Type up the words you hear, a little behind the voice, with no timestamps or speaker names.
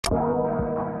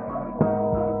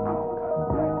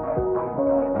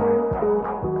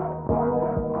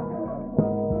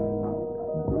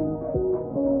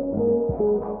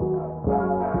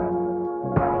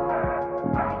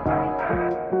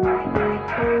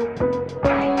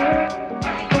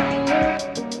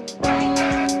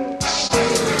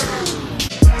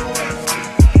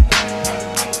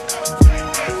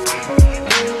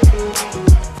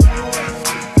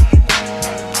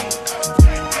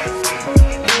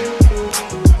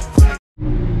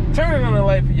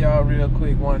y'all real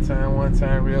quick one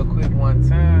time, real quick one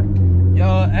time.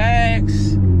 Y'all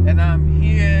asked, and I'm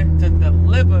here to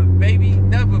deliver, baby,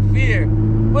 never fear.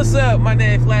 What's up? My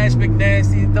name is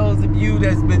FLashMcNasty. Those of you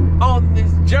that's been on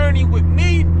this journey with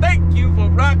me, thank you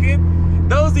for rocking.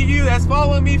 Those of you that's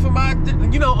following me for my,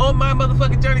 on my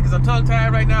motherfucking journey, because I'm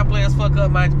tongue-tied right now, playing fuck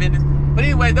up my business. But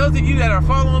anyway, those of you that are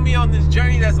following me on this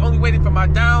journey that's only waiting for my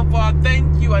downfall,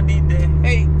 thank you. I need the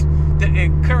hate, the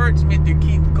encouragement to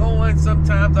keep going.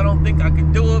 Sometimes I don't think I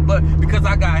can do it, but because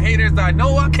I got haters, I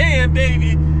know I can,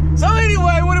 baby. So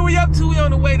anyway, what are we up to? We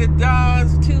on the way to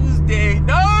Don's Tuesday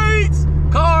Nights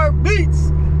Car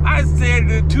Beats. I said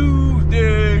the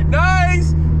Tuesday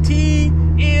Nights,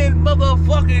 T-N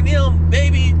motherfucking M,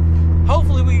 baby.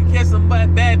 Hopefully we can catch some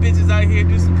bad bitches out here,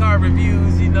 do some car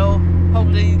reviews,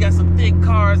 Hopefully you got some thick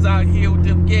cars out here with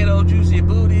them ghetto juicy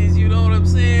booties, you know what I'm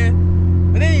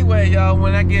saying? But anyway, y'all,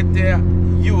 when I get there,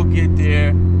 you will get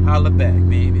there. Holla back,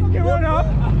 baby. Okay, run off.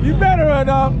 You better run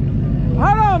off.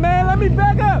 Hold on, man. Let me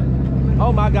back up.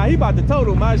 Oh my God, he about to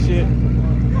total my shit.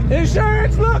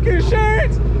 Insurance, look,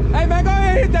 insurance. Hey man, go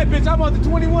ahead and hit that bitch. I'm on the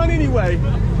 21 anyway.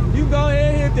 You go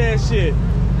ahead and hit that shit.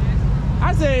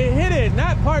 I say hit it,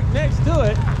 not park next to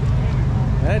it.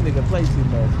 That nigga play too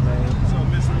much, man. What's up,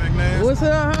 Mr. McNasty? What's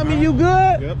up, homie? You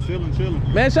good? Yep,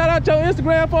 chillin'. Man, shout out your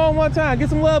Instagram phone one time. Get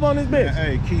some love on this bitch.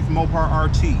 Hey, Keith Mopar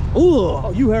RT.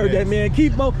 Ooh, you heard that, man.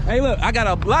 Keith Mo. Hey, look, I got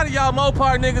a lot of y'all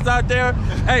Mopar niggas out there.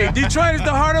 Hey, Detroit is the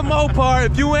heart of Mopar.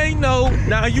 If you ain't know,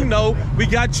 now you know. We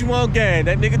got you on gang.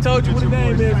 That nigga told you what the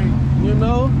name is. You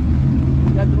know?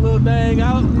 Got the little thing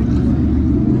out.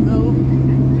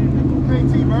 Okay,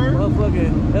 T-Bird.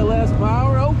 Motherfucking LS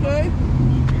Power, okay.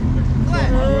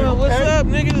 What's up,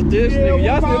 nigga? This nigga.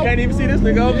 Y'all still can't even see this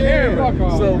nigga on camera.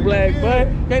 So black, but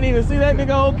can't even see that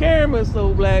nigga on camera.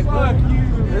 So black, but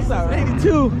it's all right.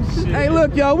 82. Hey,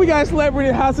 look, y'all, we got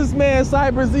celebrity house. This man,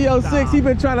 Cyber Z06, he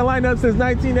been trying to line up since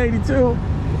 1982.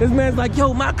 This man's like,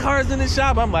 yo, my car's in the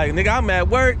shop. I'm like, nigga, I'm at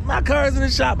work. My car's in the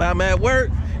shop. I'm at work.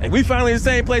 And we finally in the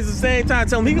same place at the same time.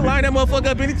 Tell him he can line that motherfucker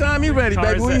up anytime he ready,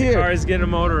 baby. We here. Car's getting a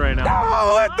motor right now.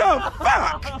 Oh, what the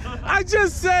fuck? I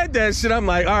just said that shit. I'm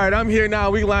like, all right, I'm here now.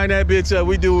 We line that bitch up.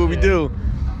 We do what we do.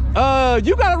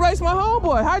 You gotta race my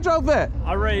homeboy, Hydro Vet.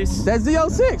 I race. That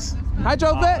Z06.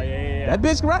 Hydro Vet. Yeah. That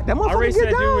bitch, right? That motherfucker I raced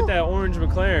get that down. dude with that orange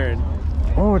McLaren.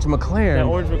 Orange McLaren. That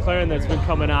orange McLaren that's been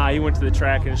coming out. He went to the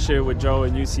track and shit with Joe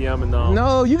and UCM and all.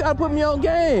 No, you gotta put me on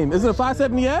game. Is it a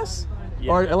 570S?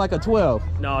 Yeah. Or like a 12?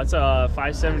 No, it's a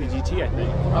 570 GT, I think.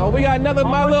 Oh, we got another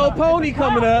My Little Pony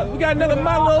coming up. We got another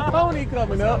My Little Pony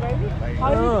coming up. How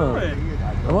you doing?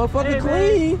 The motherfucker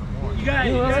clean. You got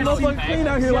motherfucker clean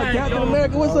out here like Captain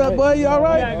America. What's up, boy? You all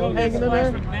right? Hanging in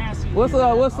there. What's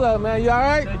up, man? You all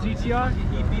right? That GTR,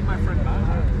 he beat my friend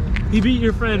Baja. He beat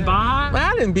your friend Baja?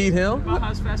 I didn't beat him.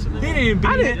 Baja's faster than him. He didn't beat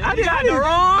him. I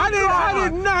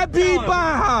did not beat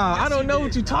Baja. I don't know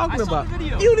what you're talking about. The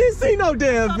video. You didn't see no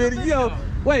damn video.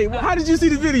 Wait, how did you see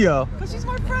the video? Because he's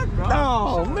my friend, bro.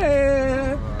 Oh,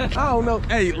 man. I don't know.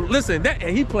 Hey, listen,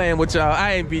 he playing with y'all.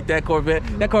 I ain't beat that Corvette.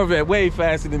 That Corvette way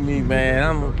faster than me,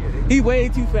 man. He way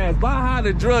too fast. Baja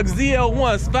the drugs,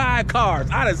 ZL1s, 5 cars.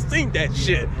 I done seen that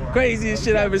shit. Craziest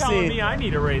shit I ever seen. Me I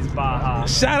need to raise Baja.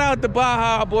 Shout out to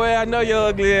Baja, boy. I know your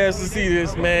ugly ass to see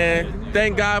this, man.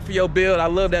 Thank God for your build. I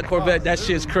love that Corvette. That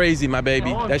shit's crazy, my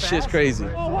baby. That shit's crazy.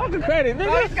 Paul Walker credit, nigga.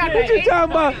 What you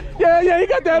talking about? Yeah, he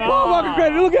got that Paul Walker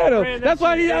credit. Look at him. That's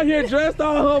why he out here dressed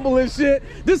all humble and shit.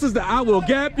 This is the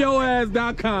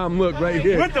IWillGapYourAss.com look right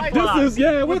here. With the flops.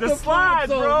 With the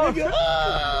slides, bro.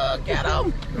 Nigga. Get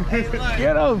him.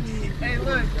 Get him. Hey,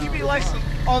 look, you be like,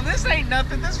 oh, this ain't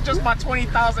nothing. This is just my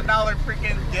 $20,000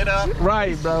 freaking get up.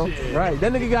 Right, bro. Right.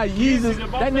 That nigga got Yeezus.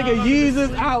 That nigga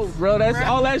Yeezus out, bro. That's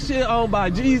all that shit owned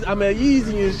by Yeezy. I mean,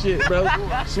 Yeezy and shit, bro.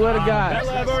 Swear to God. That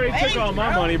lab already took all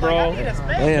my money, bro.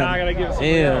 Damn. Now I gotta give it some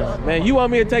else. Man, you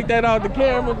want me to take that off the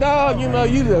camera, dog? You know,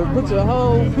 you just put your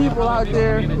whole people out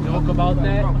there. Joke about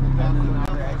that.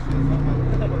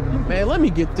 Man, let me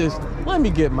get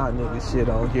my nigga shit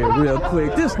on here real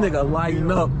quick. This nigga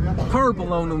lighting up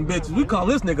purple on them bitches. We call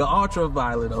this nigga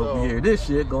ultraviolet over here. This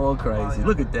shit going crazy.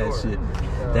 Look at that shit.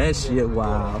 That shit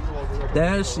wild.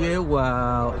 That shit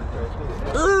wild.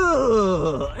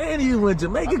 Ugh. And you went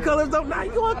Jamaican colors though. Now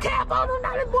you going cap on him.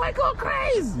 Now that boy going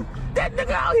crazy. That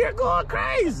nigga out here going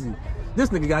crazy. This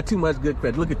nigga got too much good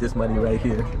credit. Look at this money right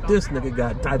here. This nigga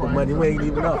got type of money we ain't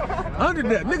even know. Under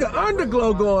that, nigga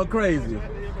Underglow going crazy.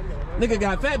 Nigga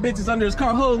got fat bitches under his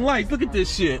car holding lights. Look at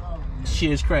this shit.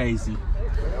 Shit's crazy.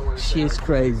 Shit's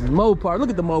crazy. Mopar, look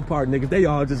at the Mopar niggas. They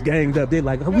all just ganged up. They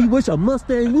like, we wish a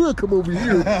Mustang would come over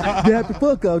here. Gap the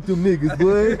fuck out them niggas,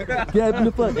 boy. Gap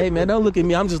the fuck. Hey man, don't look at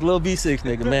me. I'm just a little V6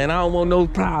 nigga, man. I don't want no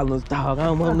problems, dog. I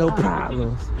don't want no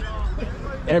problems.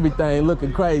 Everything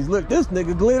looking crazy. Look, this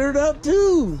nigga glittered up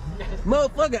too.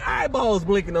 Motherfucking eyeballs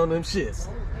blinking on them shits.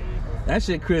 That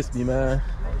shit crispy, man.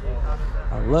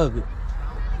 I love it.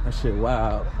 That shit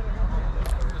wild.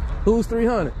 Who's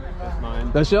 300?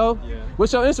 Mine. That's your? Yeah.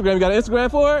 What's your Instagram? You got an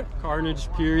Instagram for it?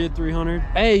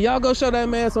 Carnage_300. Hey, y'all go show that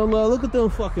man some love. Look at them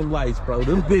fucking lights, bro.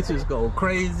 Them bitches go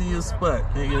crazy as fuck,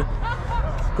 nigga.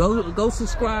 Go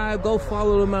subscribe. Go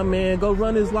follow my man. Go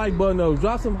run his like button over.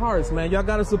 Drop some hearts, man. Y'all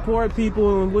gotta support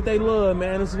people and what they love,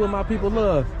 man. This is what my people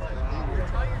love.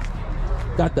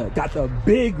 Got the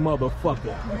big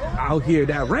motherfucker out here.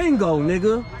 That Rango,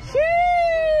 nigga.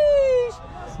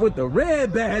 With the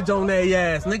red badge on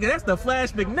their ass, nigga. That's the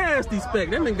FLashMcNasty spec.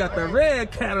 That nigga got the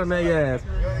red cat on their ass.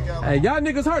 Hey, y'all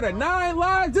niggas heard of 9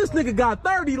 lives? This nigga got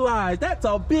 30 lives. That's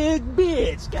a big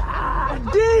bitch.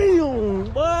 God damn.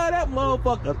 Boy, that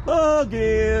motherfucker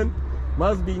thuggin'.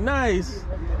 Must be nice.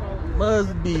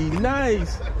 Must be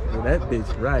nice. Well, that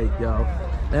bitch right, y'all.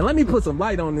 Man, let me put some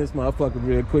light on this motherfucker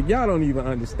real quick. Y'all don't even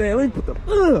understand. Let me put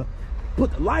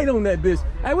the light on that bitch.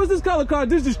 Hey, what's this color card?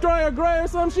 This Destroyer Gray or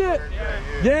some shit?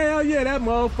 Yeah, that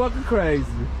motherfucker crazy.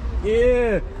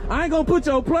 Yeah. I ain't gonna put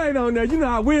your plate on there. You know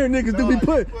how weird niggas do be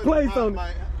put plates on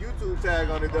my YouTube tag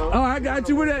on it though. Oh, I got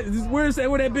you. Where that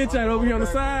bitch at? Over here on the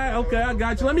side? Okay, I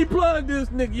got you. Let me plug this,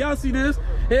 nigga. Y'all see this?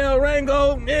 Hell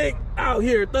Rango, Nick, out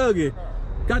here thugging.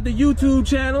 Got the YouTube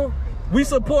channel. We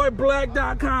support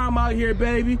black.com out here,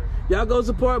 baby. Y'all go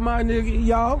support my nigga,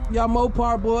 y'all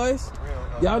Mopar boys.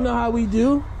 Y'all know how we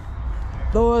do.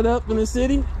 Throw it up in the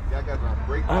city.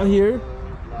 Out here.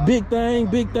 Big thing,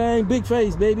 big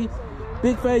face, baby.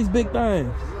 Big face, big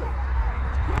thing.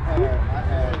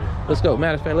 Let's go.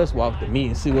 Matter of fact, let's walk to me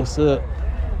and see what's up.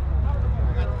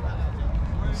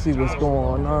 See what's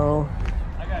going on.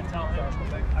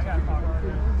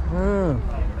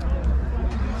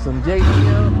 Some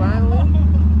JTL finally.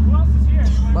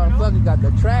 Motherfucker got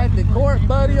the traffic court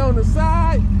buddy on the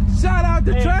side. Shout out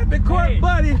to traffic court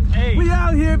buddy. We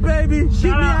out here, baby. Keep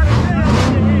me out of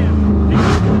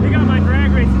jail. They got my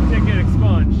drag racing ticket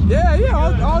expunged.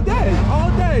 Yeah, all day.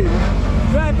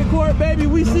 Traffic court, baby.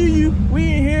 We see you. We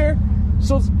in here.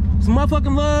 So some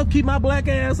motherfucking love. Keep my black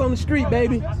ass on the street,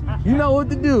 baby. You know what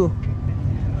to do.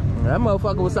 That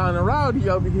motherfucker was sounding rowdy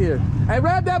over here. Hey,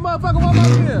 rap that motherfucker one more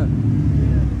time.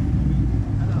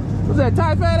 What's that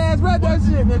tight fat ass? Rap that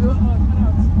shit, nigga.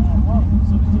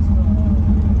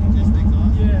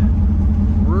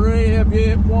 Rap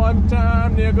it one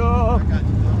time, nigga.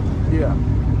 Yeah.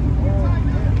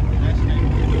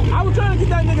 I was trying to get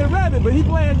that nigga to rap it, but he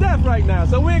playing deaf right now,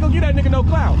 so we ain't gonna get that nigga no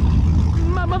clout.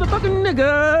 My motherfucking niggas.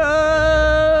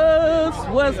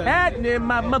 What's happening,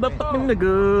 my motherfucking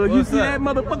nigga? You see that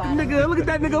motherfucking nigga? Look at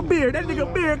that nigga beard. That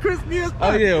nigga beard crispy as fuck.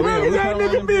 Oh yeah, look at that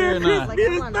nigga beard crispy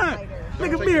as fuck.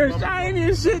 Nigga beard shiny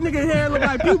and shit. Nigga hair look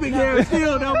like pubic hair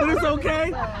still though, but it's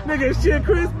okay. Nigga shit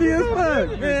crispy as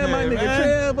fuck. Man, my nigga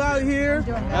Trev out here.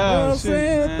 You know what I'm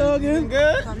saying? Thuggin'.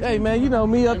 Hey man, you know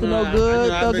me up to no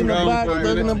good. Thuggin' the block,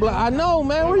 thuggin' the block. I know,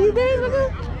 man. Where you been,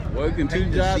 nigga? Working 2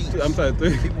 jobs. I'm sorry,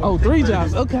 3. Oh, 3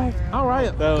 jobs. Okay. All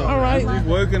right. So, all right. Just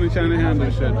working and trying to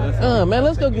handle shit. Man,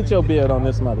 let's go get your beard on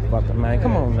this motherfucker, man.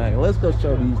 Come on, man. Let's go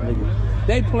show these niggas.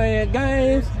 They playing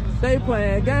games. They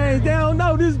don't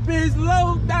know this bitch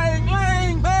low, dang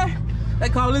lame, man. They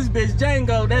call this bitch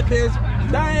Django. That bitch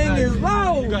dang is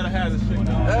low. You gotta have this shit.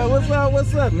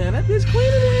 What's up, man? That bitch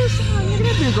clean on the inside. Nigga,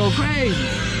 that bitch go crazy.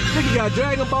 Nigga got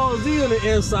Dragon Ball Z on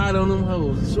the inside on them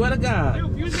hoes. Swear to God.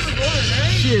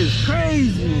 Shit is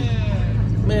crazy.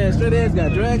 Man, straight ass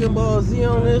got Dragon Ball Z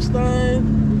on this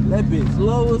thing. That bitch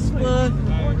low as fuck.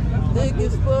 Thick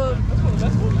as fuck.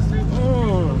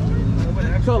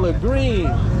 Color green.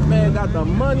 Man, got the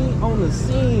money on the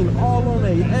scene, all on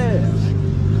their ass.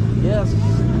 Yes.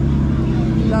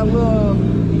 Got a little,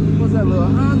 what's that little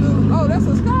Honda? Oh, that's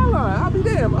a Skyline. I'll be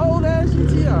damn. Old ass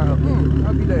GTR.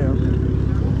 I'll be damn.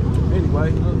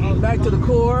 Anyway, back to the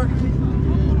core.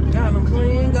 Got them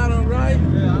clean, got them right.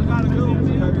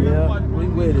 Yeah, we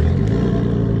with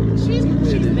it. She's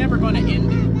never gonna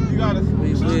end it.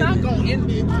 She's not gonna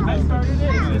end it. I started it.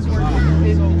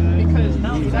 Because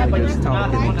now niggas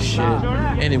talking shit.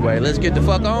 Anyway, let's get the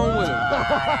fuck on with it.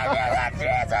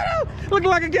 Looking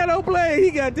like a ghetto play.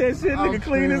 He got that shit. Nigga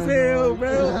clean as hell,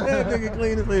 bro. That nigga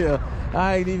clean as hell.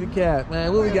 I ain't even cap,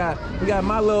 man. What we got? We got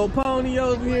My Little Pony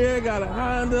over here. Got a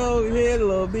Honda over here. A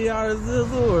little BR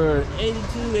Zizzle or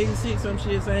 82, 86, some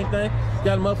shit, same thing.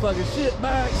 Got a motherfucking shit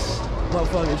box.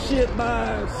 Motherfucking shit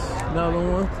vibes. Another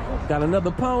one. Got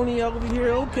another pony over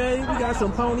here. Okay, we got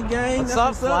some pony gang. What's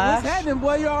up, Flash? What's happening,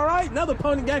 boy? You all right? Another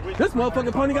pony gang. This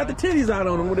motherfucking pony got the titties out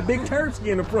on him with a big turkey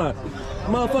in the front.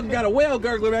 Motherfucker got a whale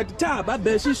gurgler at the top. I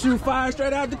bet she shoot fire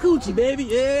straight out the coochie, baby.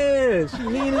 Yeah, she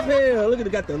mean as hell. Look at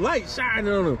it, got the light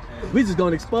shining on him. We just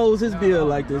gonna expose his bill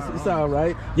like this. It's all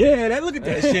right. Yeah, look at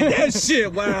that shit. That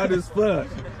shit wild as fuck.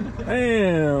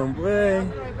 Damn, boy.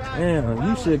 Damn,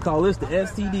 you should call this the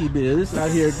STD bill. This out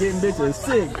here getting bitches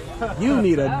sick. You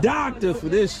need a doctor for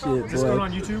this shit, boy. Is this going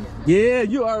on YouTube? Yeah,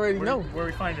 you already know. Where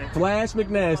we find it?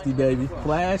 FLashMcNasty, baby.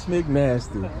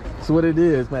 FLashMcNasty. That's what it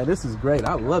is, man. This is great.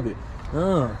 I love it.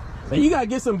 Man, you gotta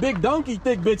get some big donkey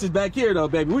thick bitches back here, though,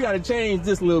 baby. We gotta change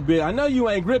this a little bit. I know you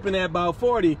ain't gripping at about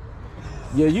 40.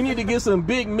 Yeah, you need to get some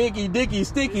big Mickey Dicky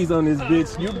stickies on this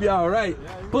bitch. You'll be all right.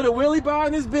 Put a wheelie bar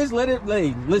on this bitch. Let it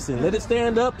lay. Listen, let it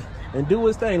stand up and do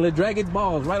its thing. Let it drag its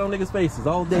balls right on niggas' faces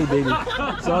all day, baby.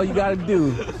 That's all you gotta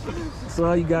do. That's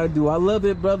all you gotta do. I love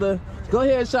it, brother. Go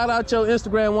ahead and shout out your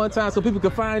Instagram one time so people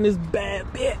can find this bad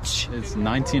bitch. It's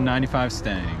 1995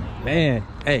 Stang. Man,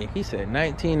 hey, he said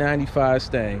 1995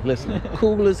 Stang. Listen,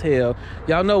 cool as hell.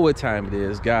 Y'all know what time it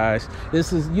is, guys.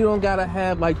 This is, you don't gotta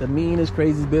have like the meanest,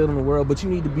 craziest build in the world, but you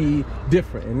need to be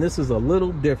different. And this is a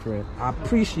little different. I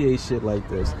appreciate shit like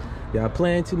this. Y'all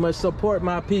playing too much, support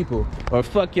my people. Or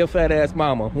fuck your fat ass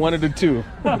mama. One of the two.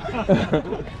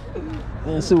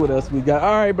 Let's see what else we got.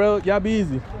 All right, bro, y'all be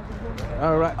easy.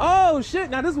 All right. Oh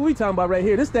shit! Now this is what we talking about right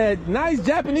here. This that nice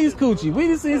Japanese coochie. We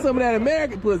just seen some of that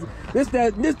American pussy. This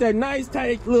that nice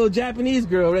tight little Japanese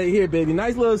girl right here, baby.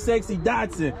 Nice little sexy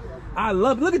Dotson. I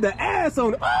love it. Look at the ass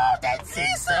on it. Oh, that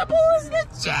C-supple is the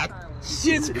jack.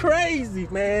 Shit's crazy,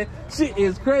 man. Shit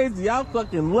is crazy. I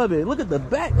fucking love it. Look at the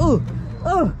back.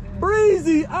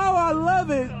 Breezy. Oh, I love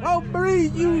it. Oh, Bree,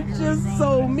 you just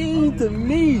so mean to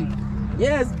me.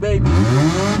 Yes, baby.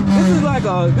 This is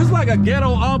like a ghetto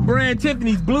off-brand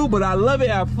Tiffany's blue, but I love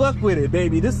it. I fuck with it,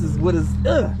 baby. This is what is.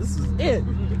 This is it,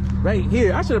 right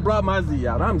here. I should have brought my Z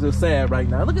out. I'm just sad right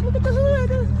now. Look at this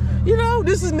hood. You know,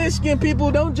 this is Michigan,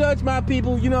 people. Don't judge my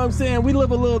people. You know what I'm saying? We live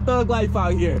a little thug life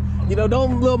out here. You know,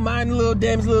 don't mind little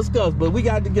damage, little scuffs, but we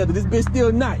got it together. This bitch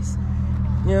still nice.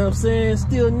 You know what I'm saying?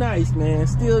 Still nice, man.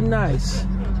 Still nice.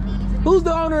 Who's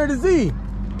the owner of the Z?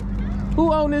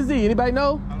 Who owns the Z? Anybody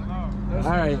know? All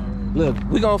right, look,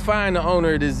 we gonna find the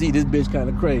owner of the Z. This bitch kind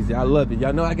of crazy. I love it.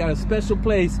 Y'all know I got a special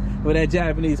place for that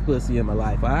Japanese pussy in my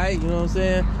life. All right, you know what I'm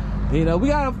saying? You know, we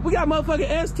got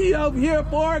motherfucking ST over here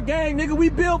for a gang, nigga. We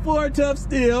built for it, tough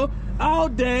steel all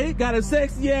day. Got a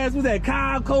sexy ass with that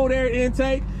Kyle cold air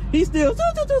intake. He still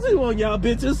on y'all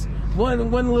bitches. One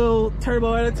little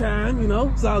turbo at a time. You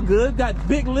know, it's all good. Got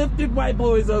big lifted white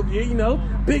boys over here. You know,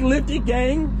 big lifted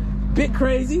gang, big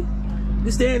crazy.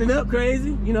 Just standing up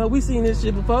crazy. You know, we seen this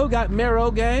shit before. Got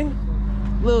Mero gang,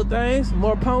 little things,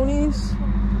 more ponies.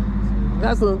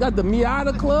 Got the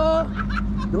Miata Club,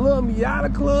 the little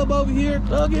Miata Club over here,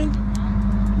 thugging.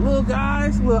 Little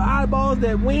guys, little eyeballs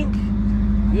that wink.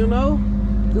 You know,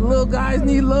 the little guys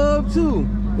need love too.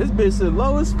 This bitch is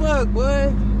low as fuck,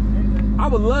 boy. I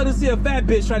would love to see a fat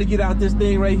bitch try to get out this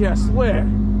thing right here, I swear.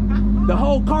 The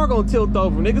whole car gonna tilt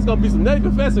over, nigga. It's gonna be some Nutty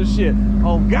Professor shit.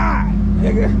 Oh God,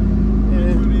 nigga. She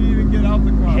wouldn't even get out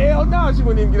the car. Hell no, she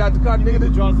wouldn't even get out the car, nigga. The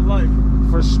jaws of life.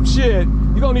 For shit,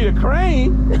 you gonna need a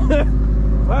crane.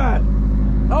 What?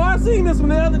 Oh, I seen this one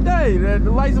the other day. The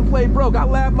license plate broke. I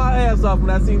laughed my ass off when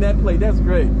I seen that plate. That's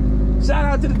great. Shout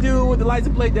out to the dude with the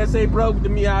license plate that say broke with the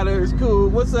Miata. It's cool.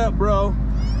 What's up, bro?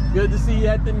 Good to see you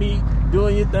at the meet,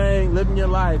 doing your thing, living your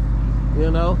life,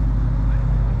 you know?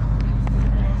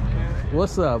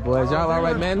 What's up, boys? Y'all all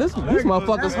right, man? This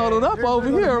motherfucker's huddled up over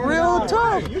here real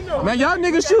tough. Man, y'all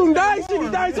niggas shooting dice. Any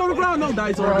dice on the ground? No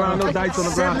dice on the ground. No dice on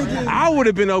the ground. I would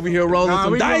have been over here rolling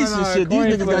some dice and shit.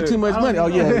 These niggas got too much money. Oh,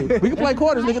 yeah. We can play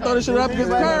quarters. Nigga throw this shit up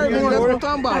against the curb. That's what I'm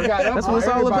talking about. That's what it's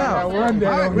all about.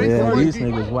 Yeah, these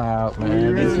niggas wild,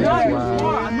 man. These niggas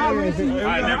wild.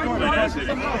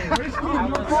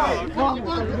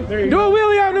 Do a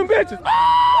wheelie on them bitches.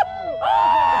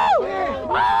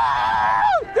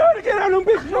 Get on them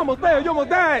bitches. You almost there. You almost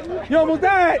died. You almost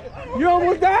died. You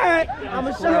almost died. You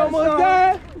almost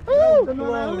died.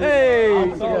 Hey,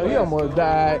 yo, he almost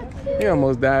died. He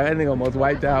almost died. That nigga almost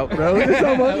wiped out, bro. It's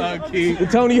almost, the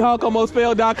Tony Hawk almost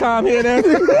failed.com here and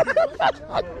there.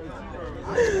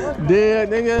 Dead,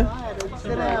 nigga.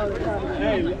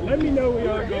 Hey, let me know where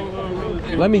y'all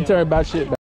go. Let me turn about shit back.